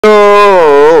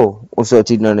What's up,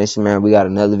 T Nation, man? We got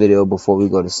another video before we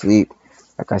go to sleep.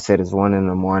 Like I said, it's 1 in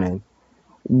the morning.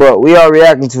 But we are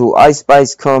reacting to Ice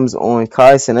Spice Comes on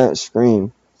Cenat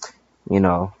Scream. You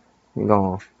know, we're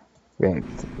gonna react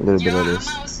a little bit of this.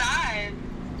 I'm outside.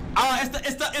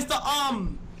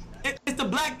 It's the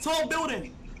black tall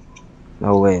building.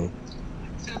 No way.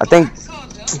 I think.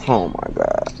 Oh my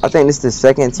god. I think this is the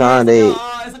second time they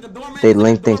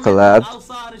linked and collabed.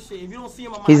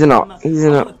 He's in a.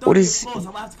 What is? I'm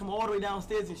gonna have to come all the way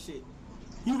downstairs and shit.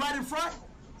 You right in front?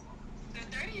 The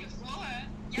 30th floor.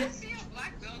 You see a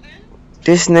black building?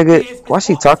 This nigga. Why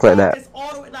she talk like that?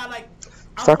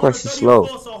 Talk like she's slow.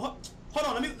 Hold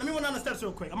on, let me run down the steps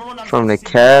real quick. I'm gonna run down From the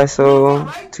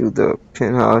castle to the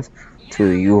penthouse to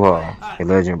the U-Haul. A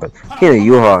legend, but here the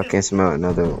U-Haul, I can smell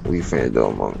another weed friend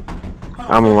though, moment.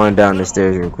 I'm gonna run down the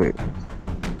stairs real quick.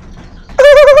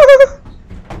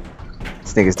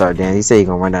 This nigga start dancing. He said he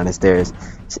gonna run down the stairs.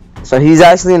 So he's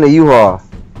actually in the U-Haul.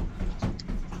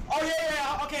 Oh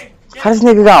yeah, okay. How this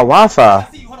nigga got Wi-Fi?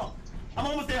 Hold on. I'm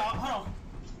almost there.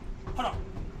 Hold on.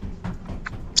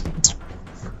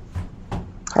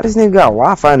 How this nigga got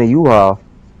Wi-Fi in the U-Haul?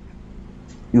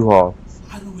 U-Haul.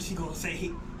 I know what she gonna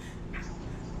say.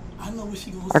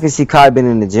 I can see Kai been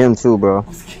in the gym too, bro.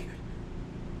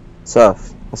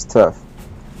 Tough. That's tough.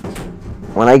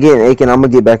 When I get aching, I'm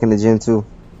gonna get back in the gym too.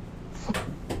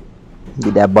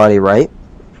 Get that body right.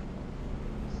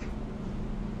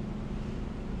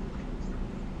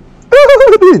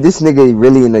 This nigga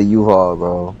really in the U-Haul,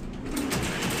 bro.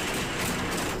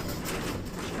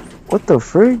 What the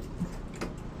frick?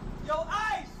 Yo,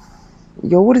 Ice!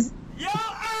 Yo, what is? Yo,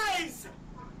 Ice!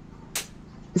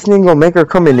 This nigga gonna make her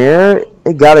come in there?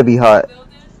 It gotta be hot.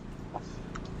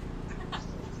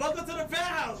 Welcome to the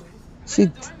penthouse.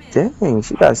 Dang,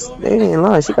 she got, they ain't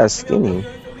lying, she got skinny.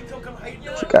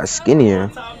 She got skinnier.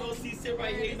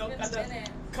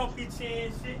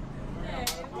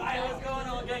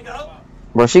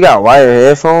 Bro, she got wire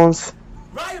headphones.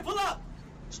 Ryan, pull up.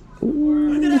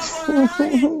 Look at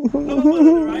that boy,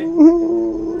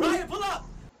 Ryan. Ryan, pull up.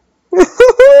 Look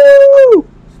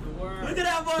at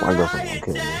that boy, My girlfriend Ryan. don't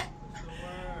kill me.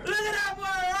 Look at that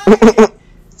boy, Ryan.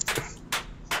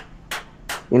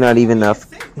 You're not even enough.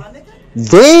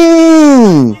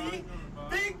 Dang!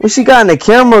 What she got in the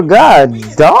camera?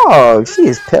 God, dog. She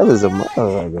is pale as a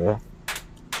motherfucker.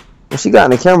 What she got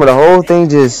in the camera, the whole thing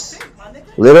just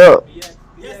lit up.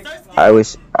 I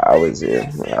wish I was here.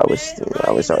 I wish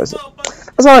I was.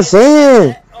 That's what I'm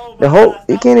saying. The whole,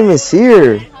 you can't even see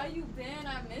her. How you been?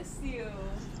 I miss you.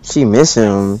 She miss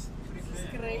him.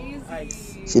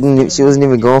 It's She crazy. wasn't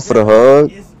even going for the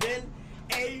hug.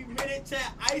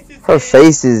 Her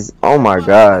face is, oh my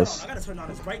gosh.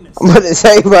 I'm about to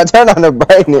say, bro, turn on the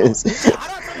brightness.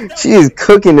 She is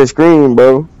cooking the screen,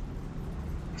 bro.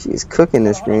 She is cooking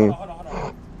the screen. How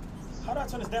do I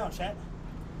turn this down, chat?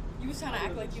 You was trying to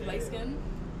act like you light skinned?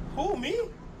 Who, me?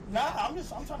 Nah, I'm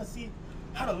trying to see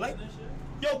how to light this shit.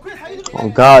 Yo, Chris, how you doing? Oh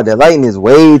god, the lighting is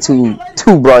way too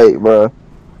bright, bro.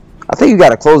 I think you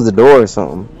gotta close the door or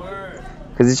something.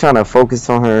 Cause he's trying to focus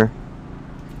on her.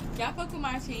 Y'all fuck with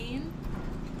my chain?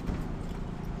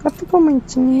 I think on my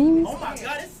chain. Oh my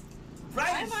god, it's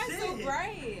bright. Why am I so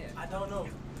bright? I don't know.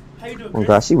 How you doing, Oh Chris?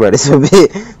 god, she bright as a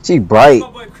bit. She bright. My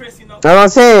boy Chris, you know. That's what I'm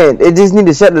saying. It just need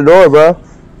to shut the door, bro.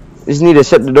 Just need to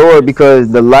shut the door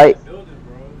because the light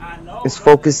is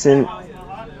focusing. Oh,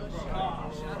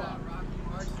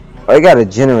 they got a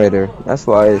generator. That's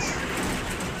why it's.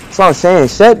 That's what I'm saying.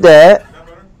 Shut that.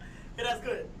 Yeah, that's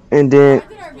good. And then Why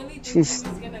did I really think she's. he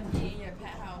was gonna be in your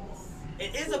penthouse?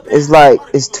 It is a It's like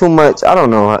it's too much. I don't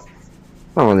know. I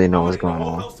don't really know what's going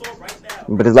on.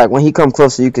 But it's like when he come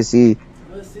closer, you can see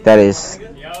that it's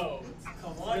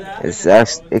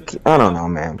actually. I don't know,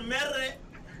 man.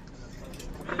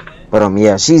 But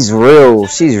yeah, she's real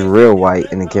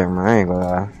white in the camera. I ain't gonna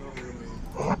lie.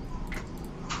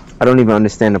 I don't even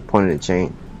understand the point of the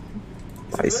chain.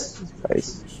 Nice.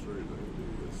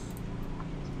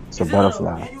 It's a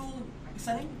butterfly. You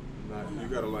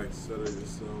gotta like set it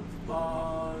yourself.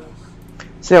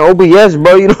 Say OBS,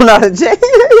 bro. You don't know how to change.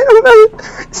 You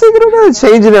don't know how to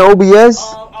change it in OBS.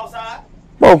 outside.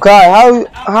 Bro, Kai,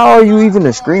 how are you even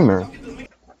a screamer?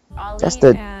 That's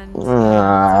the.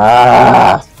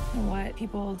 What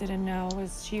people didn't know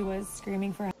was she was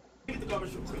screaming for help.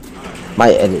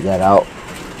 Might edit that out.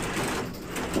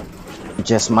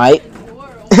 Just might.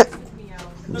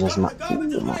 Just might.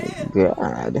 Oh my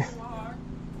god.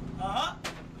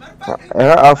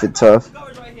 Her outfit tough.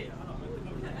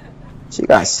 She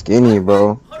got skinny,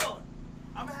 bro.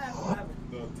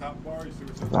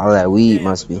 All that weed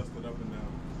must be.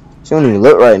 She don't even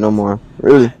look right no more.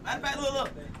 Really.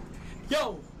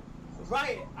 Yo,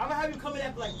 Riot, I'm gonna have you come in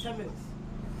after like 10 minutes.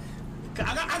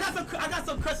 I got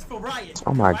some questions for Riot.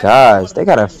 Oh my gosh, they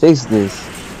gotta fix this.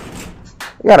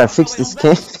 They gotta fix this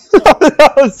cam. That's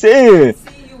what I'm saying.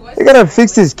 They gotta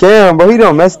fix this cam, bro. He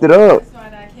done messed it up. That's why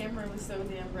that camera was so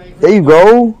damn bright. There you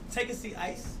go. Take a seat,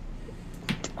 Ice.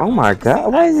 Oh my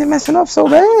god, why is it messing up so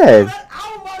bad?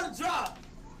 I'm about to drop.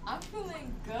 I'm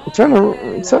feeling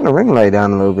good. Turn the ring light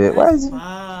down a little bit. Why is it? Hold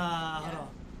on.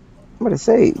 I'm gonna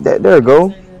say that. There you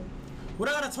go. What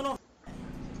I gotta turn off?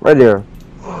 Right there.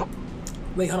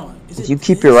 Wait, hold on. If you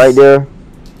keep it right there,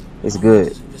 it's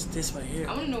good. Just this right here.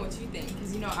 I want to know what you think,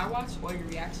 because, you know, I watch all your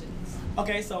reactions.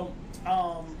 Okay, so,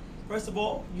 first of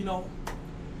all, you know,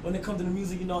 when it comes to the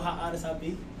music, you know how honest I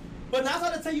be. But that's how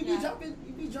to tell you, you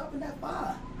be dropping that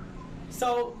fire.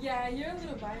 So Yeah, you're a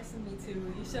little biased to me,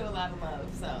 too. You show a lot of love,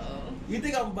 so. you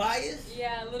think I'm biased?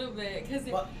 Yeah, a little bit, because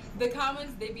the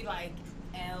comments, they be like,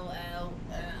 LL,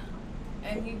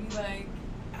 and you be like.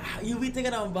 You be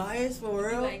thinking I'm biased for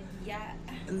real? Like, yeah.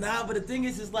 Nah, but the thing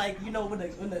is, it's like, you know, when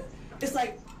the it's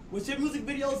like with your music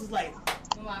videos, it's like.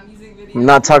 My music video. I'm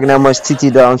not talking that much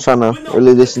TT though. I'm trying to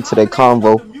really listen to their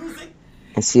convo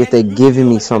and see if they giving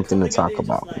me something to talk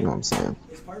about. You know what I'm saying?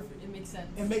 It's perfect. It makes sense.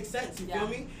 It makes sense. You feel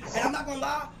me? And I'm not gonna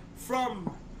lie,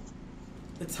 from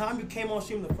the time you came on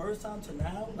stream the first time to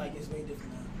now, like it's way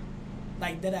different now.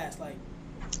 Like dead ass, like.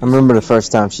 I remember the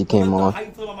first time she came on.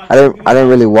 I didn't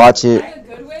really watch it. Like a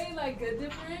good way, like good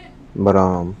different. But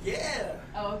Yeah.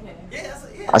 Oh, okay.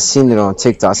 Yeah. I seen it on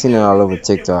TikTok. I seen it all over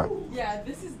TikTok. Yeah,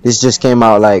 This just came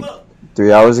out like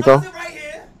 3 hours ago. Right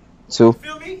here. 2,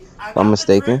 Feel me? if I'm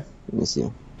mistaken. Let me see.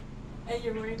 And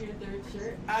you're wearing your third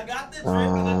shirt. I got this drip.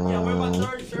 I'm wearing my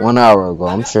third shirt. 1 hour ago.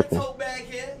 I'm tripping.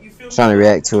 Trying to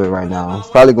react to it right now. It's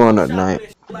probably going up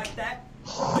tonight. Like that.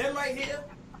 Then right here.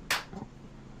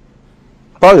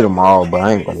 Probably tomorrow, but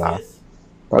I ain't gonna lie.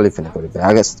 Probably finna go to bed.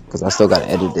 I guess because I still gotta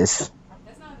edit this.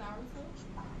 That's not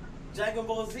Naruto. Dragon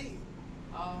Ball Z.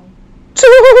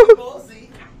 Ball Z.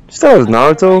 Still was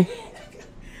Naruto.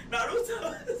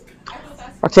 Naruto.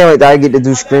 I can't wait till I get to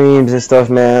do streams and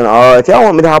stuff, man. If y'all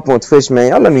want me to hop on Twitch,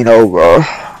 man, y'all let me know, bro.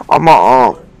 I'm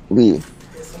my be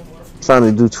trying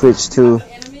to do Twitch too.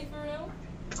 Anime for real?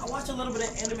 I watch a little bit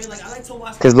of anime. Like I like to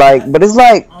watch. Cause but it's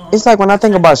like when I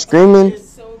think about streaming,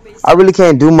 I really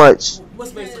can't do much.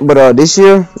 But this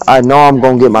year, I know I'm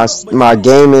gonna get my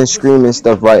gaming, streaming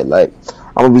stuff right. Like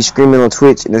I'm gonna be streaming on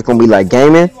Twitch, and it's gonna be like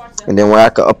gaming, and then where I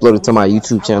can upload it to my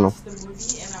YouTube channel.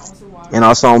 And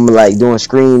also I'm like doing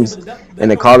streams in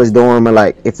the college dorm, and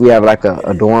like if we have like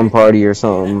a dorm party or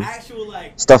something,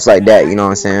 stuff like that. You know what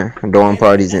I'm saying? Dorm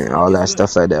parties and all that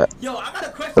stuff like that.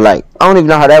 But like I don't even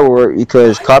know how that would work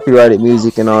because copyrighted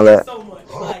music and all that.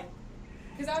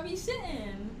 Cause I be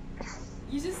shitting.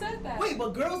 You just said that. Wait,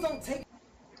 but girls don't take.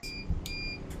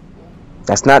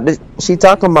 That's not the she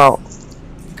talking about.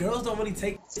 Girls don't really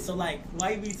take. So like, why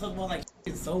you be talking about like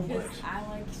shit so much? Cause I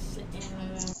like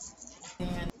shitting.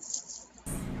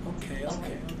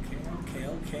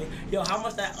 Okay. Yo, how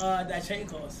much that chain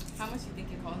costs? How much you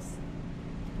think it costs?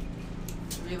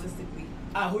 Realistically.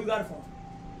 Who you got it from?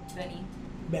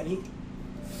 Benny.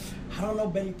 I don't know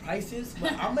Benny prices,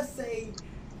 but I'ma say.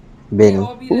 Benny. They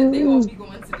all be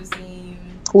going to the same.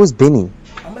 Who's Benny?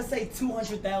 I'ma say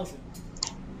 200,000.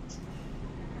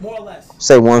 More or less.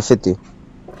 Say 150.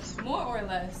 More or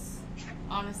less.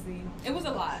 Honestly, it was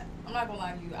a lot. I'm not gonna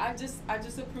lie to you. I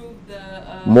just approved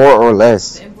the. More or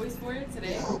less. The invoice for it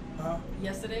today.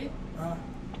 Yesterday.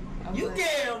 You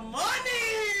get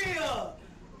money.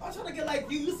 I'm trying to get like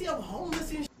you. You see, I'm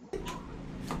homeless and shit.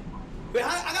 Wait,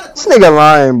 I got a This nigga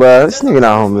lying, bro. This nigga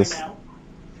not homeless.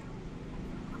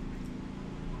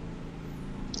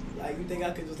 Like, you think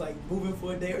I could just like move in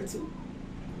for a day or two?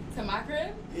 To my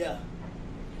crib? Yeah.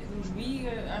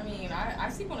 I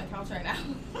sleep on a couch right now.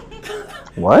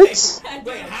 What?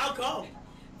 Wait, how come?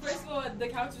 First of all, the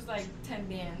couch was like 10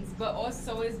 bands, but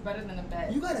also it's better than a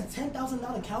bed. You got a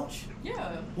 $10,000 couch?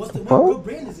 Yeah. What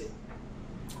brand is it?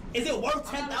 Is it worth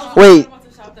 $10,000? Wait.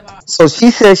 So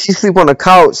she said she sleep on the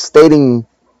couch, stating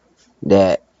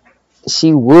that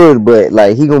she would, but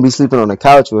like he gonna be sleeping on the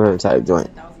couch with her type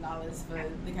joint. $10,000 for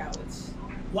the couch.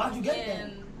 Why'd you get that?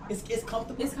 It's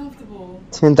comfortable. It's comfortable.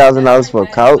 $10,000 for a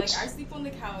couch. Like, I sleep on the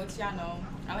couch. Y'all know.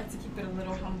 I like to keep it a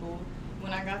little humble.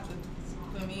 When I got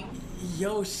for me.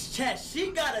 Yo, Chet,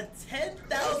 she got a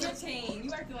 $10,000. Your chain.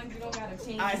 You acting like you don't got a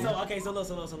chain. Alright, so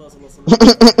listen.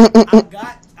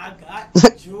 I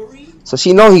got jewelry. So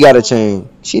she know he got a chain.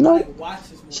 She know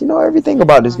everything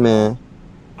about this man.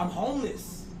 I'm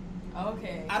homeless.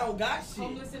 Okay. I don't got shit.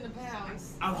 Homeless in the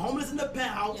penthouse. I'm homeless in the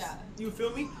penthouse. Yeah. You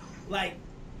feel me? Like,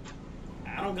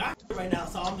 I don't got it right now,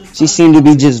 so I'm just. She seemed to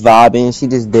be just vibing. She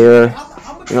just there.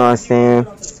 How much You know what I'm saying?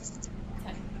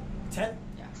 10?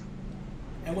 Yeah.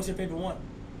 And what's your favorite one?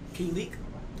 Can you leak?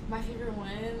 My favorite one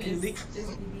is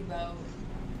BB Boat.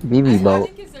 BB I Boat.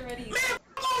 think it's already. Man,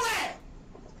 all that!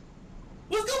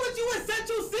 What's good with you in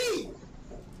Central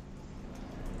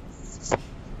C?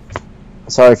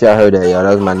 Sorry if y'all heard that, y'all.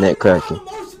 That was my neck cracking.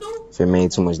 If it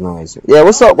made too much noise. Yeah,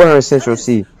 what's up with her in Central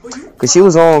C? Cause she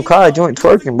was on car joint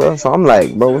twerking, bro. So I'm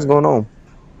like, bro, what's going on?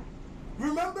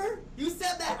 Remember? You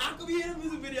said that I could be in a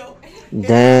music video.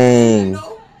 Dang.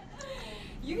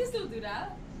 You can still do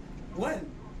that. When?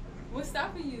 What's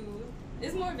stopping you?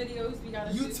 There's more videos we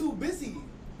gotta You do. too busy.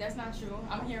 That's not true.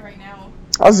 I'm here right now.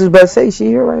 I was just about to say, she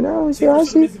here right now. So you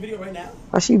shoot a music video right now?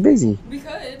 How she busy? We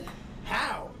could.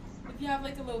 How? If you have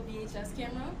like a little VHS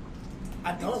camera.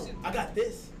 I don't. I got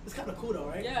this. It's kind of cool though,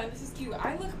 right? Yeah, this is cute.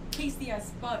 I look pasty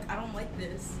as fuck. I don't like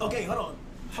this. Okay, hold on.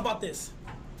 How about this?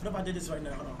 What if I did this right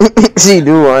now? Hold on. She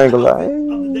do, I ain't gonna lie.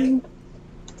 Of the day.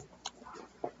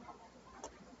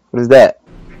 What is that?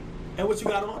 And what you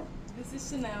got on? This is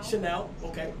Chanel. Chanel.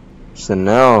 Okay.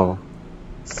 Chanel.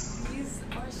 These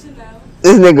are Chanel.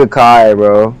 This nigga Kai,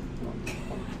 bro.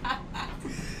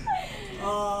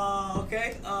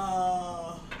 Okay.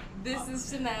 This is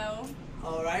Chanel.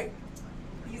 All right.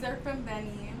 These are from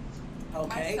Benny.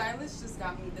 Okay. My stylist just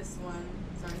got me this one.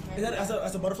 Sorry. Is that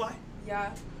that's a butterfly?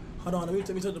 Yeah. Hold on. Let me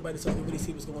turn the bite so I can really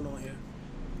see what's going on here.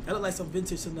 That look like some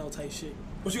vintage Chanel type shit.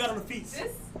 What you got on the feet?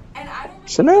 This, and I don't really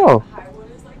Chanel. like high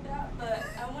waters like that, but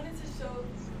I wanted to show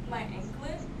my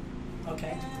anklet.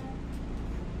 Okay.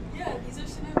 And yeah, these are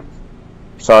Chanel.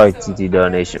 Sorry, So, TT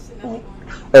donation. I got the Chanel one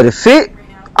Hey, the fit? right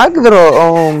now. I give it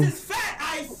a This is fat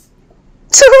ice.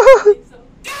 So,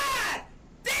 God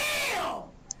damn.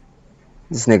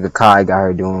 This nigga Kai got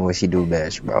her doing what she do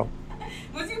best, bro.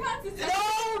 was you about to say?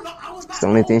 No, I was not. It's the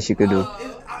only thing she could do.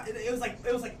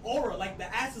 It was like aura, like the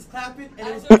ass is clapping, and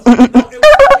it was I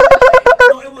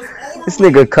it was aura. This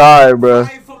nigga Kai, bro.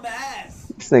 Right from the ass.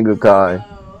 This nigga Kai.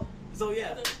 Oh. So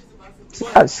yeah. She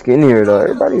got skinnier though.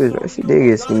 Everybody was. She did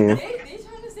get skinnier. They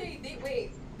trying to say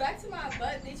wait, back to my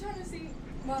butt. They trying to say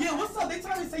my Yeah, what's up? They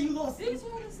trying to say you lost. They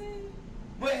trying to say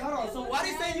Wait, hold on. So why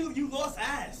they say you lost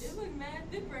ass? it look mad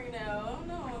thick right now. I don't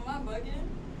know. Am I bugging?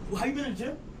 Well, have you been in the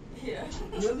gym? Yeah.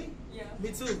 Really? Yeah.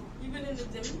 Me too. You been in the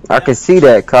gym? I can see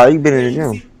that, Kai. You been in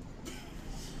the gym.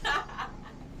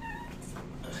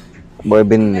 Boy,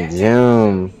 been in the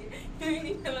gym. You didn't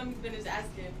even let me finish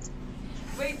asking.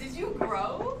 Wait, did you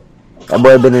grow? That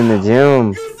boy been in the gym.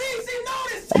 You see, she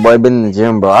noticed. That boy been in the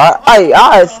gym, bro.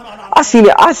 I seen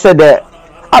it. I said that.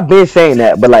 I've been saying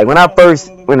that, but like when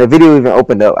the video even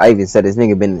opened up, I even said this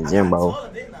nigga been in the gym, bro.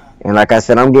 And like I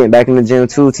said, I'm getting back in the gym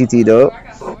too, TT dog. I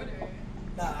got shorter.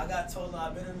 Nah, I got told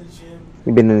I've been in the gym.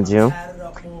 You been in the gym. Tatted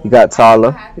up on. You got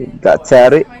taller. You got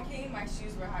tatted. When I came, my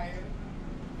shoes were higher.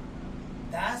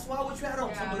 That's why what you had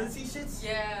on some Yeah. Balenci shits.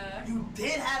 Yeah. You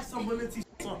did have some Balenci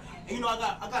shits on. And you know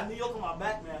I got New York on my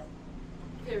back, man.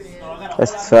 Period. So I got a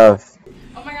That's tough.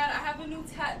 Oh my god, I have a new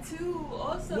tattoo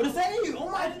also. What is that? Oh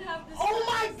I my! didn't have this Oh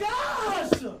my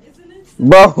gosh! Isn't it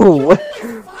Bro,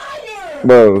 It's fire!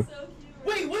 bro, so cute?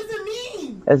 Wait, what does it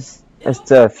mean? that's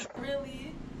tough.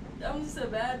 Really? I'm just a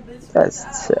bad bitch. for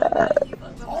That's that.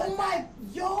 Oh my,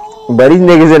 yo! But these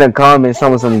niggas in the comments,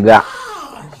 some of some guy.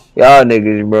 Gosh, Y'all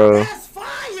niggas, bro. that's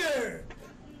fire!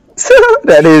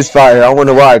 That is fire. I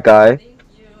wonder why, Kai. Thank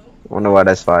you. I wonder why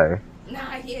that's fire.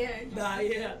 Nah, yeah. Nah,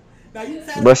 yeah. Now you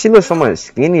tatted Bro, she looks so much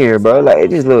skinnier, bro. Like it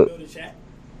just look.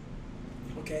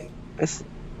 Okay. It's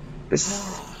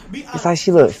Be it's honest. like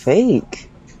she look fake.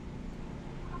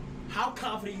 How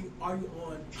confident are you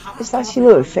on? It's like she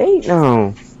look fake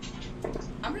now.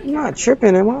 I'm pretty I'm not confident.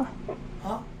 tripping, am I?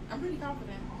 Huh? I'm pretty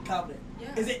confident. Confident.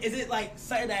 Yeah. Is it like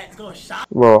something that's gonna shock?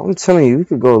 Bro, I'm telling you, you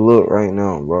could go look right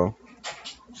now, bro.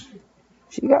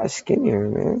 She got skinnier,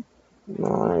 man. No,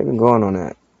 I'm not even going on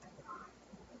that.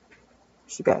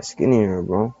 She got skinnier,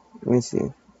 bro. Let me see.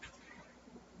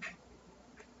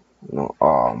 No,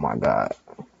 oh my god.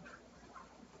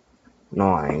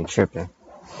 No, I ain't tripping.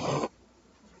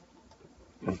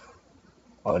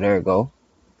 Oh, there it go.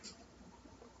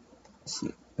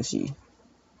 Let's see.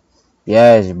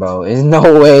 Yes, bro. There's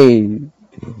no way.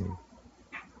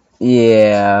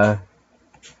 Yeah.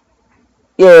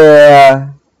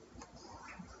 Yeah.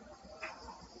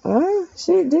 Huh?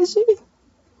 Did she?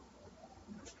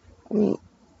 I mean,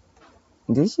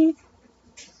 did she?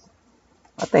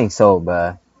 I think so,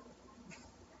 bruh.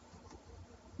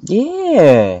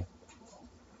 Yeah.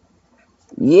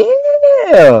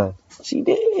 Yeah. She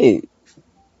did.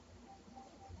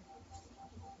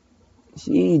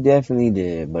 She definitely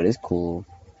did, but it's cool.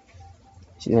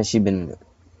 She said she been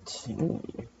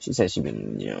She said she been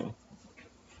in the gym.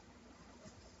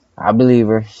 I believe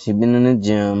her. She been in the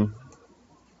gym.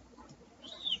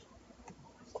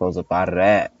 Close up out of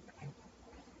that.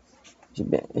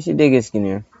 She did get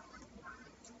skinnier.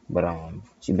 But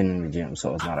she been in the gym,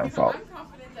 so it's not her fault. I'm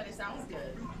confident that it sounds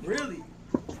good. Really?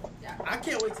 Yeah. I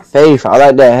can't wait to see Faith, I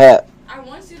like that hat. I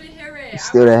want you to hear it.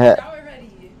 Still I the want hat. it out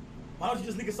already. Why don't you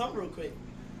just leak a song real quick?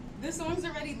 This song's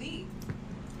already leaked.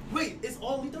 Wait, it's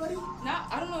all leaked already? Now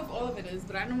I don't know if all of it is,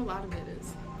 but I know a lot of it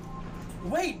is.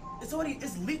 Wait,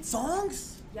 it's leaked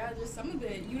songs? Yeah, just some of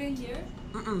it. You didn't hear?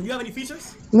 You have any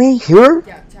features? Me here?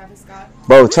 Yeah, Travis Scott.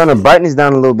 Bro, turn the brightness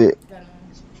down a little bit.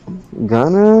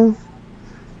 Gunna?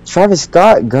 Travis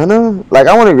Scott? Gunna? Like,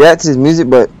 I want to react to his music,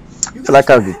 but I feel like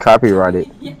I'll get copyrighted.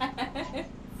 Yes.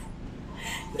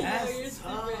 That's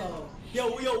tough.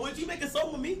 Yo, would you make a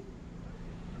song with me?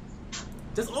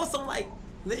 Just on some, like,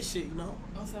 lit shit, you know?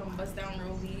 On some Bust Down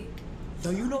Roly. Yo,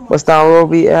 you know my What's down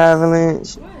Roby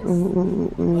Avalanche?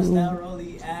 What's down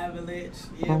Rolly Avalanche?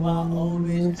 Yeah, my old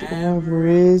bitch average.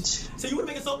 Average. So you wanna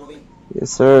make a song with me?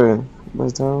 Yes, sir.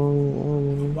 What's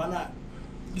down? Why not?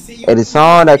 You see, Hey, the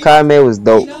song that Kai made was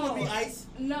dope. You would be Ice.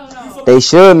 No. They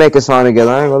should make a song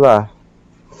together. I ain't gonna lie.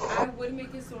 I would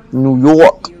make a song. New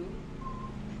York. with you.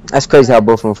 That's crazy how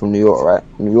both of them from New York,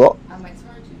 right? New York. I might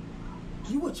charge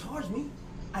you. You would charge me?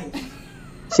 Ice.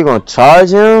 She gonna charge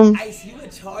him? Ice, you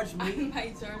would charge I me?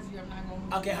 might charge you. I'm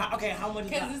not gonna. Okay, how much is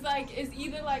Because that? it's like it's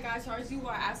either like I charge you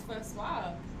or I ask for a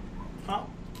swap. Huh?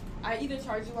 I either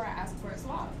charge you or I ask for a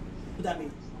swap. What that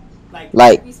mean?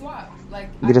 Like, We swap. Like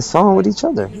get a song with each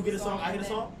other. You get a song, I and get a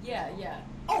then- song? Yeah.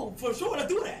 Oh, for sure, let's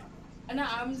do that. And no,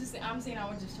 I'm saying I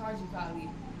would just charge you probably.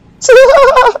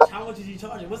 How much is you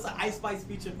charging? What's the Ice Spice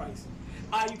feature price?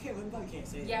 You probably can't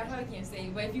say it. Yeah, I probably can't say.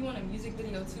 But if you want a music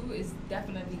video too, it's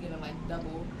definitely gonna like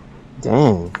double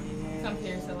Dang.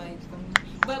 compared to like.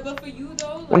 But for you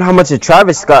though. Like, Wonder how much a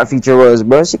Travis Scott feature was,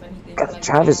 bro. She got a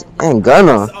Travis and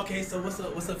Gunna. Okay, so what's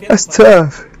the That's price?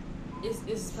 tough.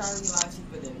 It's probably a lot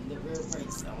cheaper than the real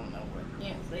price. I don't know. I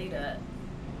can't say that.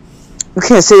 You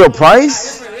can't say your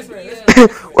price. Yeah.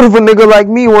 What if a nigga like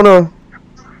me wanna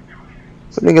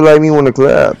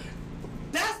collab?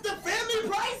 That's the family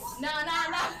price? Nah.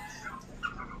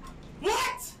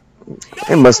 What?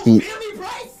 It must be Family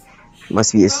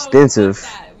price? expensive. Bro,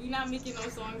 fuck that. We not making no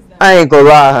songs that. I ain't gonna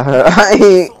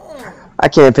lie. I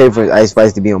can't pay for Ice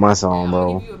Spice to be on my song, I'm gonna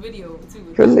bro. give you a video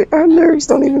too. Her lyrics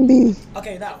don't even be.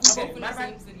 Okay, now, Both okay, in the matter of same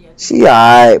fact, city, I think. She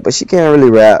alright, but she can't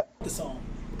really rap. the song.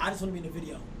 I just want to be in the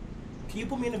video. Can you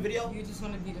put me in the video? You just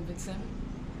want to be the vixen,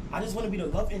 I just want to be the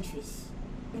love interest.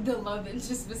 the love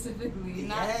interest specifically,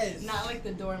 Yes. not like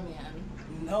the doorman.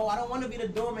 No, I don't want to be the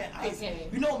doorman. Ice. Okay.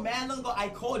 You know, man, long ago I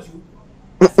called you.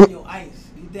 I said, yo, Ice,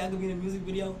 you think I could be in a music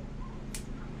video?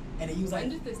 And then you was like, When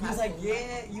did this you was like, happen?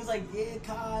 yeah, you was like, yeah,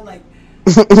 Kai, like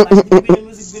you gonna be in a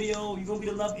music video, you gonna be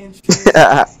the love interest,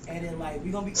 and then like we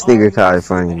gonna be Sneaker arguing Kai and shit,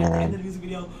 funny, and at the man. end of the music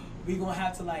video, we gonna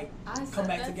have to like I come said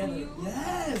back that to together. you?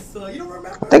 Yes, you don't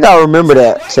remember? I think I remember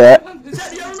that, chat. Chat,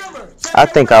 do you remember? Chat, I do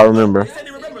you think I remember. Chat, do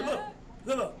you remember?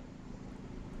 Look.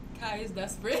 Kai is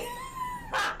desperate.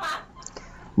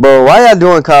 Bro, why y'all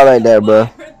doing Kyle like that, Well, I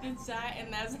bro? heard the chat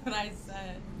and that's what I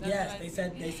said. That's Yes, what I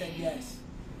they said yes.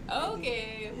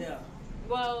 Okay. Yeah.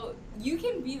 Well, you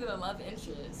can be the love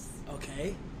interest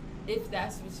Okay. if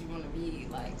that's what you want to be.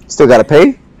 Like, Still gotta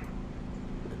pay?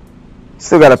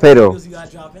 Still gotta pay though. Videos you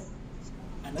got dropping?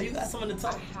 I know you got some in the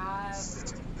top. have That's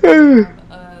tired.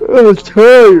 artist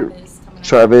coming out.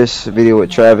 Travis, video with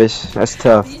Travis. That's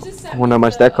tough. You just sent I wonder how me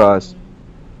much the, that cost.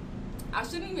 I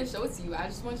shouldn't even show it to you. I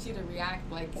just want you to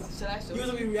react. Like, should I show You it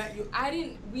gonna to be you? react?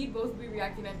 We'd both be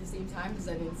reacting at the same time because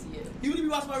I didn't see it. You gonna be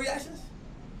watching my reactions?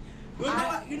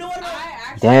 You know what? I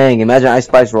actually Dang, imagine Ice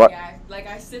Spice rock. react. Like,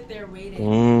 I sit there waiting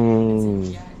Dang. to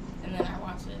react, and then I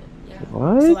watch it. Yeah. So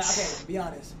like, What? okay, be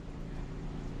honest.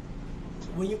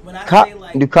 When I Kai, say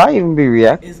like do Kai even be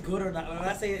react? it's good or not, when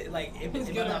I say like if It's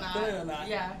I'm good or not not. feeling it or not,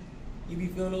 Yeah. you be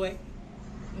feeling the way.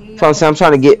 So I'm saying I'm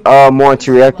trying to get more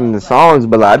into reacting to songs,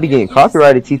 but like I be getting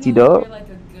copyrighted, TT dog. You're like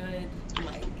a good,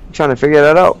 like, I'm trying to figure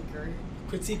that out.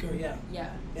 Critiquer, yeah.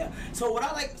 Yeah. So what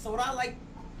I like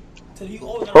to you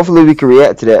always Hopefully we can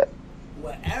react to that.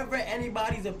 whatever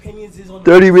anybody's opinions is on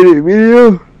 30-minute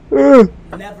video.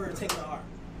 never take it to heart.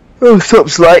 Oh, something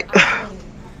slight.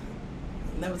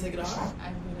 Never take it to heart. I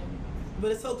wouldn't.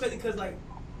 But it's so crazy because like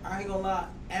I ain't gonna lie,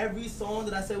 every song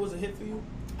that I said was a hit for you,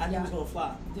 I knew it was gonna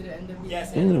fly. Did it end up being Yes,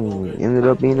 the same? Ended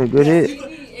up being a good Yes, hit. you could-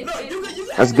 Maybe no, it's- you can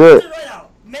That's ask good. me right now.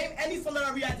 Name any song that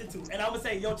I reacted to, and I would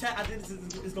say, yo, chat, I think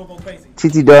this is gonna go crazy.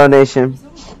 TT Dog Nation.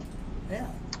 Yeah.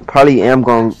 probably am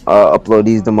gonna upload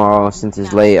these tomorrow since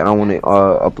it's late. I don't want to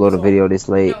upload a video this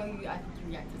late. No, I think you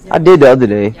reacted to I it. did the other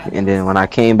day, and then when I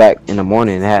came back in the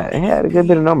morning, it had a good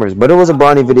bit of numbers. But it was a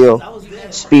Bronny video,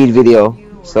 speed video,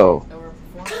 so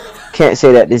can't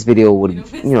say that this video would,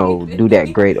 you know, do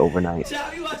that great overnight.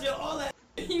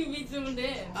 You be tuned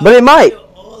in. But it might.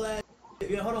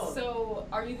 So,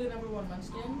 are you the number one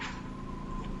munchkin?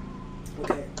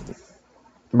 Okay.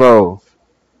 Bro,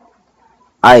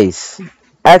 Ice,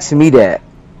 ask me that.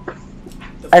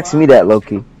 Ask me that,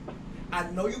 Loki. I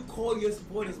know you call your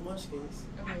supporters munchkins.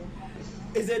 Okay.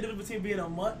 Is there a difference between being a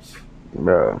munch?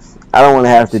 Bro, I don't want to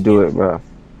have to do it, bro.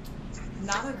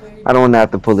 Not a very. I don't want to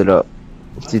have to pull it up.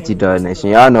 GT Dud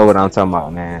Nation, y'all know what I'm talking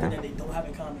about, man. That they don't have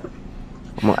in common.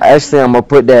 I'm gonna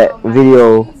put that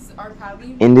video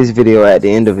in this video at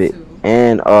the end of it,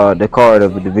 and the card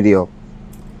of the video.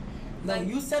 No,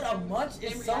 you said a munch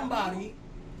is somebody.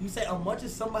 You said a munch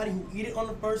is somebody who eat it on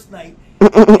the first night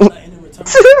and get nothing in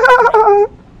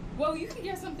return. Well, you can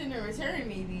get something in return,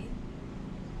 maybe.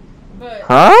 But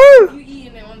Huh? if you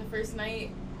eating it on the first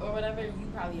night or whatever, you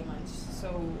probably a munch.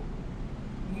 So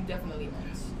you definitely a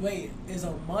munch. Wait, is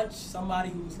a munch somebody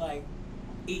who's like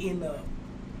eating the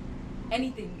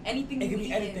Anything it you can be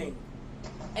eating, anything.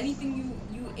 anything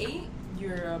you ate,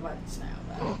 you're a munch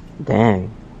now. Bro.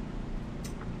 Dang.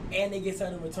 And they get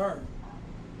something in return.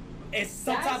 It's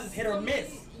sometimes it's hit or miss.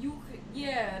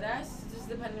 Yeah, that's just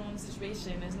depending on the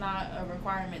situation. It's not a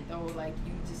requirement though. Like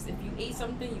you just if you ate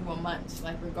something, you will munch.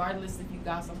 Like regardless if you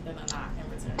got something or not in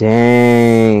return.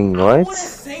 Dang, I wouldn't what?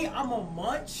 say I'm a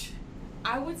munch.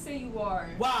 I would say you are.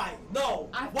 Why? No.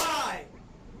 Why?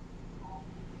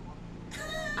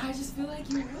 I just feel like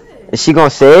you would. Is she gonna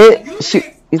say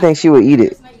it? You think she would eat it?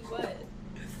 First night you would.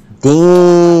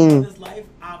 Dang. In this life,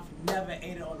 I've never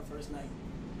ate it on the first night.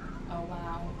 Oh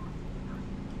wow.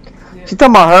 Yeah. She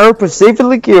talking about her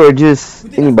specifically or just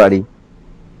anybody?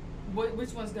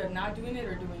 Which one's good? Not doing it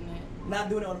or doing it? Not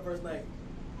doing it on the first night.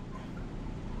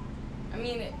 I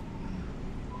mean, it's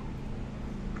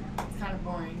kind of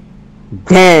boring.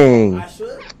 Dang. I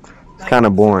should. It's kind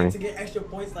of boring. To get extra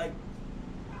points, like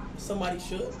somebody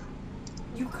should.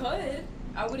 You could.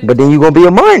 I wouldn't. But then you gonna be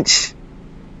a munch.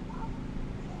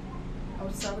 I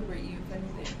would celebrate you if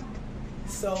anything.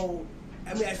 So,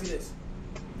 let me ask you this: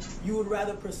 you would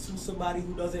rather pursue somebody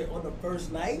who does it on the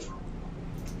first night,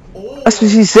 or That's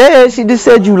what she said. She just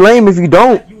said you lame if you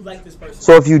don't. you like this person?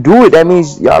 So if you do it, that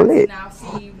means y'all lit. Now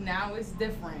see, now it's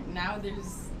different. Now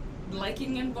there's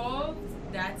liking involved.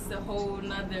 That's a whole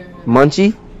nother.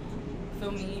 Munchy?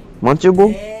 Feel me?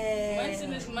 Munchable?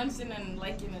 Munching is munching and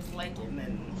liking is liking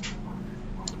and.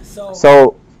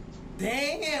 So,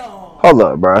 damn. hold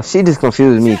up, bro. She just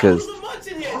confused me because Who's a munch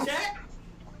in here, chat?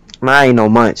 I ain't no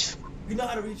munch. You know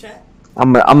how to read chat?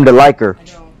 I'm the liker. I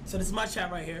don't. So this is my chat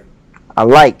right here. I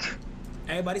like.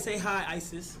 Everybody say hi,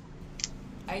 Isis.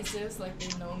 ISIS, like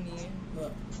they know me.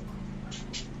 Look,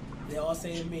 they all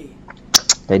saying me.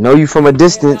 They know you from a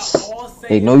distance.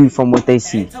 They know you from what they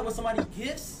see. Anytime when somebody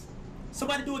gifts,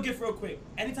 somebody do a gift real quick.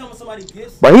 Anytime when somebody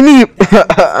gifts, But he need.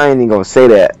 I ain't even gonna say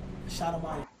that. shout him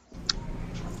out.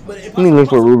 But if Let me look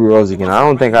for Ruby Rose again. I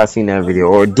don't think I seen that video.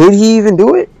 Or did he even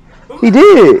do it? He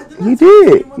did. He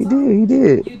did. He did. He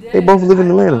did. You did. They both live in I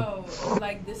don't Atlanta. know.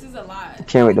 Like this is a lot.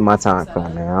 Can't wait till my time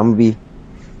come, man. I'm gonna be.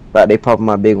 But they popping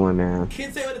my big one, man.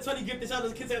 Kids say with the 20 gifted, shout out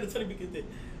to kids say with the 20 gifted.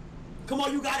 Come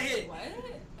on, you got it.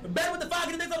 What? Better with the 5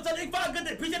 gifted, thanks on the 5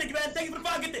 gifted. Appreciate it, man. Thank you for the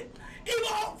 5 gifted.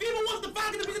 Evo wants the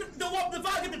 5 gifted, the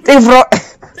 5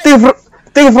 gifted.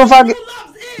 Thank you for fucking. Who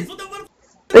loves is? What the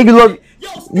Thank you, love.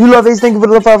 You love Ace. Thank you for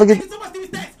the 5 get.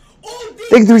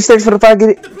 Thank you 3 stacks for the 5 get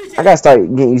it. I gotta start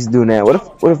getting used to doing that.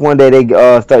 What if one day they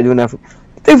start doing that?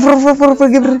 Thank you for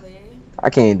give it. I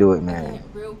can't do it, man.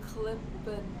 Real clip,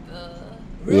 but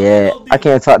Yeah, I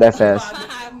can't talk that fast.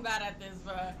 I'm bad at this,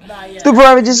 bro. The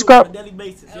private just on a crap. daily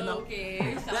basis, you know?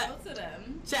 Okay, shout out to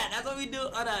them. Chat, that's what we do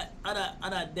on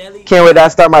a daily. Can't wait till I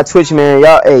start my Twitch, man.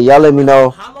 Y'all let me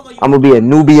know. I'm gonna be a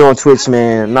newbie on Twitch,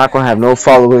 man. I'm not gonna have no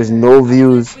followers, no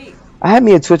views. I had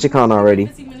me a Twitch account already.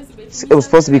 It was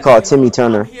supposed to be called Timmy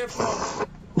Turner.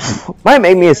 Might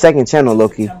make me a second channel,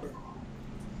 Loki. And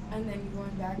then you're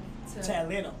going back To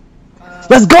Atlanta.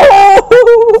 Let's go!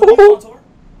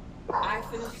 I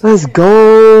finished. Let's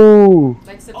go!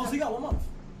 Like Oh, September. so you got 1 month.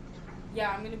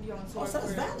 Yeah, I'm gonna be on tour. Oh, so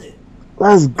that's for- valid.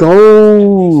 Let's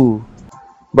go!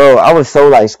 Bro, I was so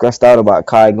like stressed out about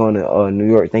Kai going to New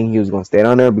York, thinking he was gonna stay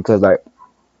down there because like,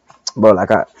 bro, like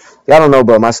y'all don't know,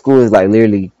 bro. My school is like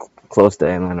literally close to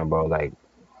Atlanta, bro. Like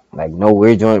no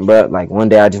weird joint, bro. Like one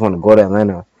day I just want to go to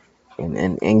Atlanta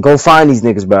and go find these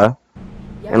niggas, bro,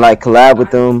 Yeah, and like collab with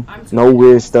them. I'm No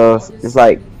weird stuff. August It's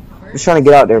like 31st. Just trying to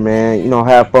get out there, man. You know,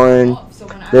 have fun,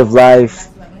 live life,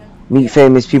 meet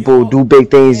famous people, do big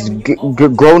things,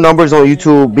 grow numbers on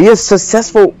YouTube, be a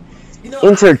successful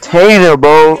entertainer,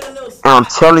 bro. I'm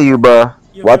telling you, bro.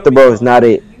 What the bro is not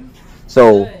it.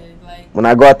 So when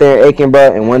I go out there aching,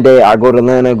 bro, and one day I go to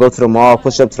Atlanta, go to the mall,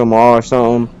 push up to the mall or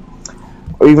something,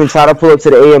 or even try to pull up to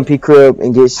the AMP crib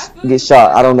and get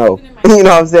shot. I don't know. You know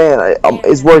what I'm saying?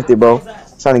 It's worth it, bro.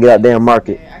 Trying to get out there and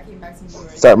market.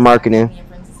 Start marketing.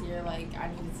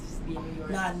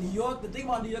 Nah, New York. The thing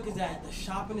about New York is that the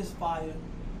shopping is fire.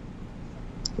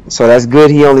 So that's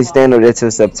good. He only staying there till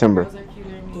September. The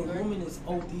woman is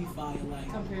OD fire.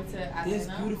 Like this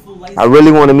beautiful light. I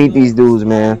really want to meet these dudes,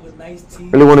 man.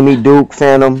 Really want to meet Duke,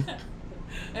 Phantom.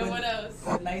 And what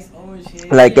else? Nice orange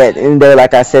hair. Like at the end of the day,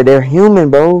 like I said, they're human,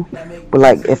 bro. But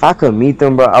like, if I could meet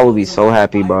them, bro, I would be so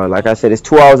happy, bro. Like I said, it's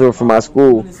 2 hours away from my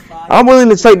school. I'm willing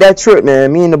to take that trip,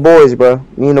 man. Me and the boys, bro.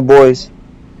 Me and the boys.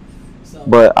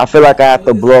 But I feel like I have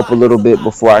to blow up a little bit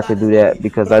before I could do that,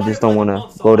 because I just don't want to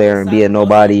go there and be a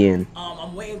nobody and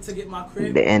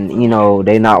you know,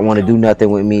 they not want to do nothing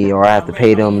with me, or I have to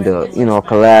pay them to, you know,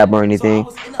 collab or anything.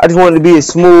 I just wanted to be as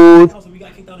smooth,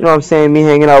 you know what I'm saying, me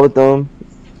hanging out with them,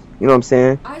 you know what I'm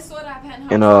saying,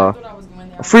 and a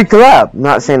free collab.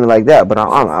 Not saying it like that, but I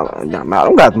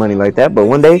don't got money like that. But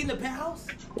one day,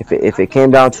 if it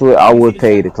came down to it, I would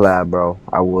pay the collab, bro.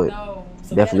 I would,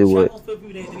 definitely would. For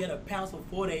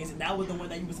 4 days, and that was the one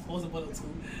that you were supposed to put to.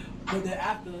 But then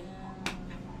after,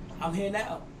 I'm here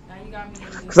now.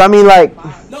 Cause I mean, like,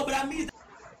 no, but I mean,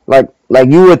 like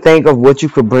you would think of what you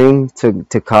could bring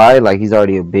to Kai. Like, he's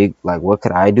already a big, like, what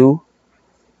could I do?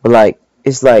 But like,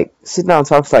 it's like sit down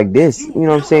talks like this. You know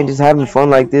what I'm saying? Just having fun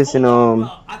like this, and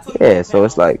yeah. So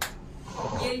it's like,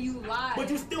 yeah, you lied. But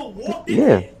you still walked in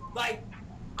yeah. here. Like,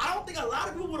 I don't think a lot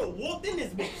of people would have walked in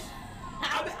this bitch.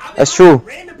 That's true.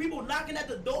 Random people knocking at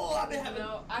the door. I've been having.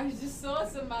 I just saw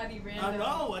somebody random. I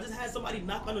know. I just had somebody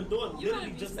knock on the door. You gotta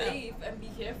be safe and be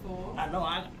careful. I know.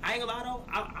 I ain't gonna lie though.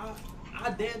 I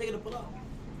dare nigga to pull up.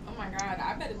 Oh my god,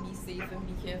 I better be safe and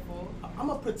be careful. I'm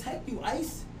gonna protect you,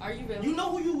 Ice. Are you really? You know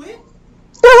who you with?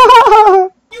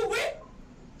 You with?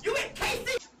 You with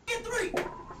KC3?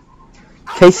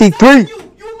 KC3.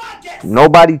 You my guest.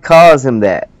 Nobody calls him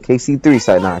that. KC3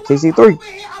 side now. KC3.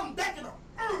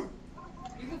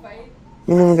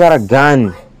 You ain't even got a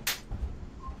gun.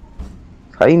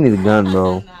 How you need a gun,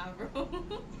 bro? Nah, bro.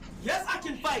 Yes, I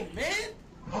can fight, man.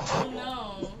 Oh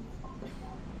no.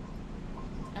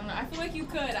 I don't know. I feel like you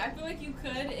could. I feel like you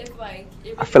could if like.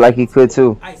 I feel like he could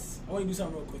too. Ice, I want you to do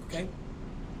something real quick, okay?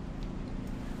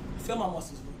 Feel my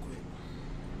muscles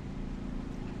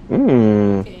real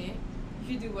quick. Okay.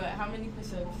 You do what? How many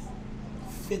push-ups?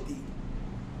 50.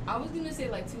 I was gonna say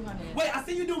like 200. Wait, I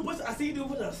see you doing push-ups. I see you doing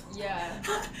push-ups. Yeah.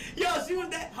 Yo, she was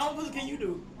that. How much can you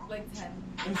do? Like 10.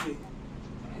 Let me see.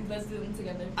 Let's do them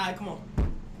together. Alright, come on.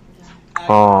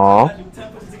 Aww. Do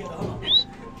 10 push-ups together. Hold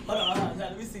on.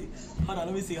 Let me see. Hold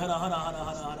on. We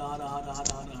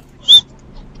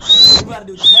gotta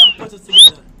do 10 push-ups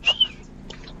together.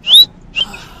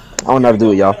 I don't know how to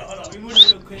do it, y'all. Hold on. We move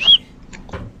it real quick.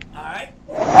 Alright.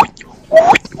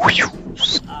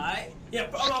 Alright. Yeah,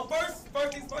 first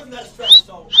things first, you gotta stretch.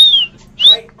 So,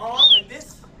 right arm like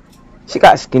this. She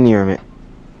got skinnier, man.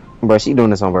 Bro, she doing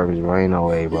this on purpose, bro. Ain't no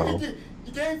way, bro. You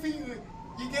gave me.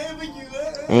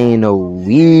 Ain't no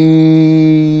way.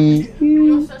 You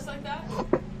don't stretch like that?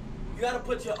 You gotta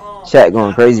put your arm. Chat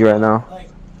going crazy right now. Like,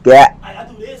 Yeah. I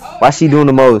do this. Why she doing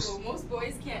the most? Most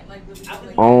boys can't like really do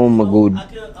like Oh my god. I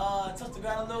could touch the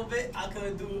ground a little bit. I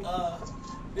could do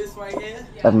this right here.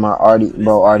 That's my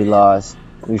Artie lost.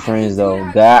 We friends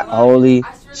though. God holy.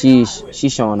 She's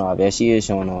showing off. Yeah, she is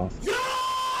showing off.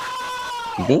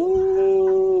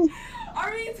 Ding.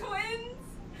 Are we twins?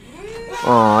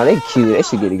 Aw, they cute. They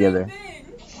should get together.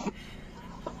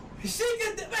 She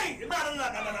get the wait.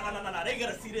 No. They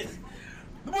gotta see this.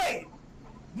 Wait.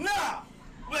 Nah.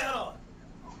 Wait, hold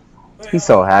on. He's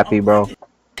so happy, bro.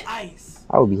 Ice.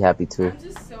 I would be happy too. I'm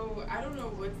just so I don't know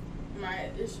what my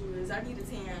issue is. I need a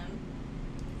tan.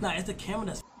 Nah, it's the camera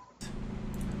that's.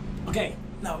 Okay.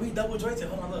 Now we double jointed.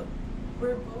 Hold on, look.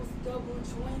 We're both double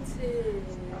jointed.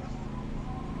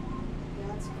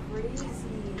 That's crazy.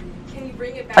 Can you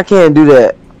bring it back? I can't do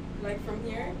that. Like from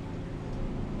here?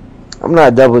 I'm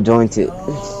not double jointed.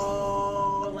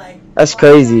 Oh, like. That's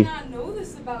crazy. Why did I not know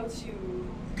this about you?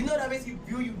 You know that makes you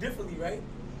view you differently, right?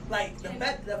 Like the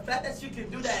fact that you can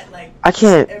do that, like. I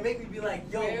can't. It make me be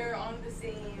like, yo. We're on the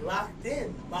same. Locked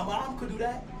in. My mom could do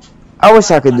that. I wish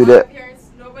I could do that. My parents,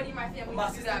 nobody in my family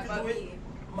can do that but me.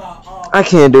 My I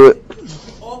can't do it. we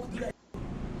all could do that.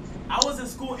 I was in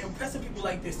school impressing people like.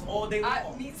 like this all day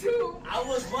long. Me too. I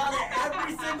was wilding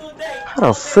every single day. How the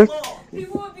All frick? day long.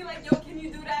 People would be like, yo, can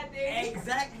you do that thing?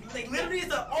 Exactly. Like, literally, it's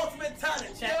the ultimate talent,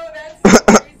 Yo, chat. that's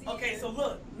crazy. Okay, so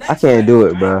look. I can't do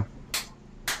it, bro.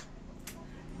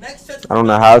 Next stretch I don't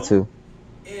know how to.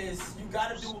 is you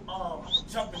gotta do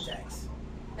jumping jacks.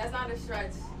 That's not a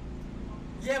stretch.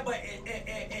 Yeah, but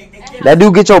it That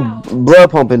do get your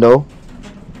blood pumping though.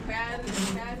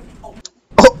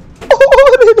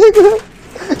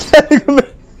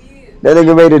 That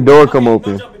nigga made the door come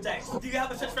open. No jumping jacks. Do you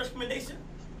have a stretch recommendation?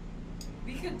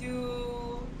 We could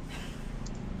do.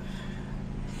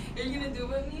 Are you gonna do it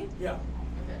with me? Yeah.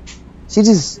 She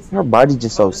just, her body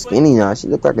just so skinny now. She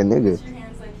look like a nigga. Put your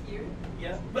hands like here.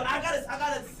 Yeah. But I gotta.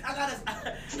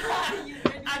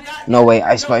 No way,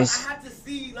 Ice Spice. I have to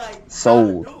see like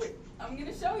Sold. how to do it. I'm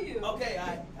gonna show you. Okay,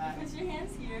 alright. Put your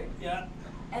hands here. Yeah.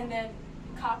 And then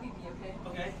copy me, okay?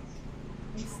 Okay.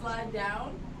 You slide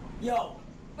down. Yo.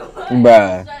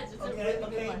 Bruh. Stretch. It's a Okay. really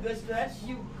Okay. good one. Good stretch.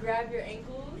 You grab your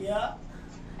ankles. Yeah.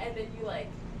 And then you like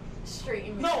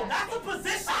straighten your No, back. that's a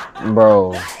position.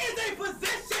 Bro. That is a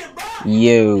position, bro.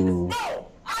 Yo. Bro.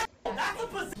 That's a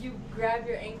position. You grab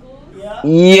your ankles. Yeah.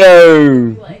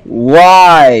 Yo.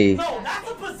 Why? No, that's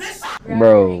a position. Grab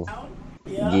Bro. your down,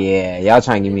 Yeah, y'all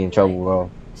trying to get me in trouble,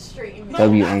 bro. straighten your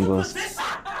W back. angles.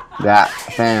 That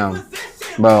fam.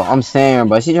 Bro, I'm saying,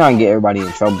 but she trying to get everybody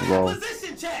in trouble, bro.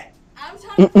 Position check. I'm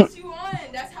trying to put you on.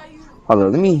 That's how you Hold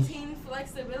on, let me. maintain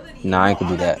flexibility. Nah, I ain't gonna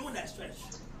do I'm that. not doing that stretch.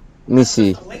 Let me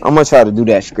see. I'm gonna try to do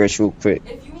that stretch real quick.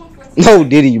 If you want No, flexibility,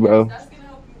 Diddy, bro. that's gonna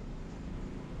help you.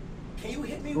 Can you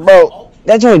hit me with your Bro, alt?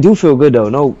 that joint do feel good though.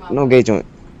 No gay joint.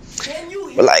 Can you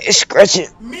hit But like, it's scratching.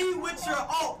 me with your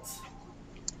alt?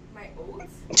 My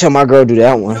oats? Tell my girl do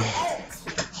that one. Your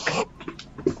alt.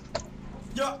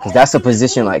 Your Cause that's a ultimate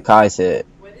position move. like Kai said.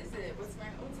 What is it? What's my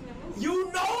ultimate move? You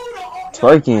know the alt.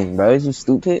 Twerking, bro. Is you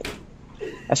stupid?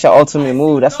 That's your ultimate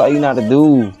move. That's all you know how to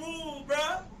do. Ultimate move,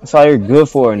 bruh. That's all you're good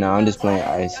for now. I'm just playing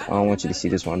Ice. I don't want you to see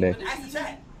this one day. Ask the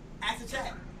chat. Ask the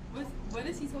chat. What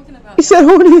is he talking about? He said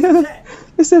horny.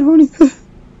 He said horny.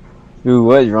 Dude,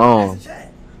 what's Ask wrong? the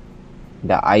chat.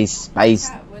 The Ice Spice.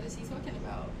 Chat, what is he talking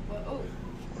about? What? Oh,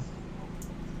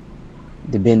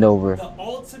 The bend over. The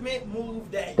ultimate move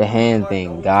that The you hand are thing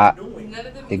known got for doing. none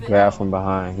of them the even grab know. from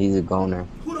behind. He's a goner.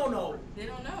 Who don't know? They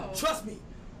don't know. Trust me.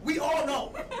 We all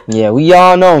know. Yeah, we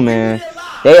all know, man. We live.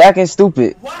 They acting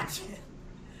stupid. Watch it.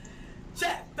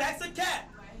 Chat. Facts of cat.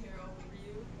 My hero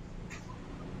overview.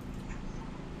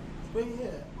 Wait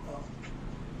here.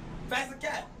 Facts of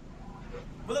cat.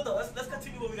 But look though, let's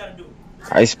continue what we gotta do.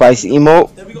 Ice Spice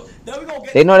emote. Then we go. Then we gonna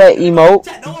get. They know that emote.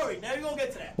 Chat, don't worry. Now we gonna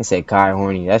get to that. They say Kai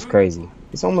horny. That's crazy.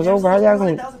 It's almost over. How y'all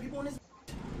going? 300,000 people in this.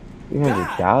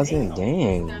 300,000? Is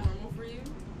Dang. that normal for you?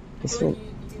 I It's feel like a-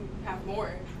 you have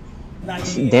more. Nah,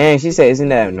 Dang, she said, isn't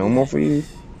that normal for you?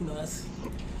 You know that's.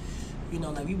 You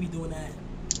know, like we be doing that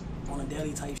on a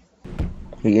daily type.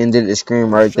 He ended the screen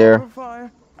right there.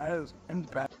 I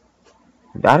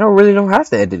don't have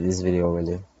to edit this video,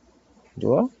 really.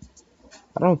 Do I?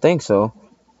 I don't think so.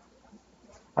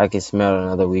 I can smell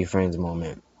another We Friends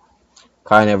moment.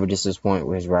 Kai never disappoint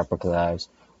with his rapper collabs.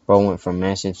 Bro went from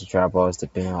mansion to trap house to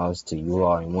penthouse to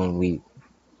U-Haul in 1 week.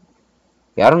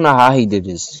 Yeah, I don't know how he did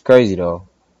this. It's crazy, though.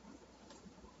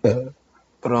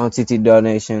 Put on TT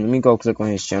donation. Let me go click on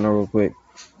his channel real quick.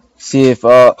 See if,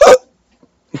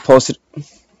 he posted.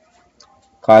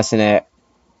 Kai Cenat.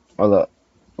 Hold up.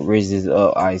 Raises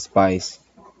up Ice Spice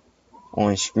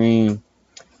on screen.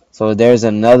 So there's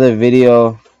another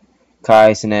video.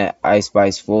 Kai Cenat Ice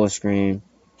Spice full screen.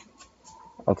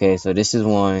 Okay, so this is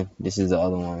one. This is the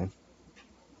other one.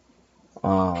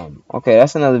 Okay,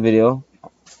 that's another video.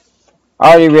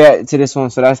 I already reacted to this one,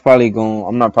 so that's probably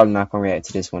going. I'm probably not gonna react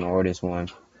to this one or this one.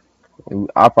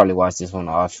 I'll probably watch this one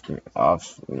off screen, off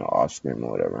screen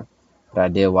or whatever. But I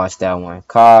did watch that one.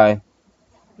 Kai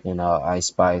and Ice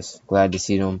Spice. Glad to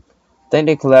see them. I think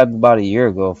they collabed about a year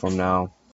ago from now.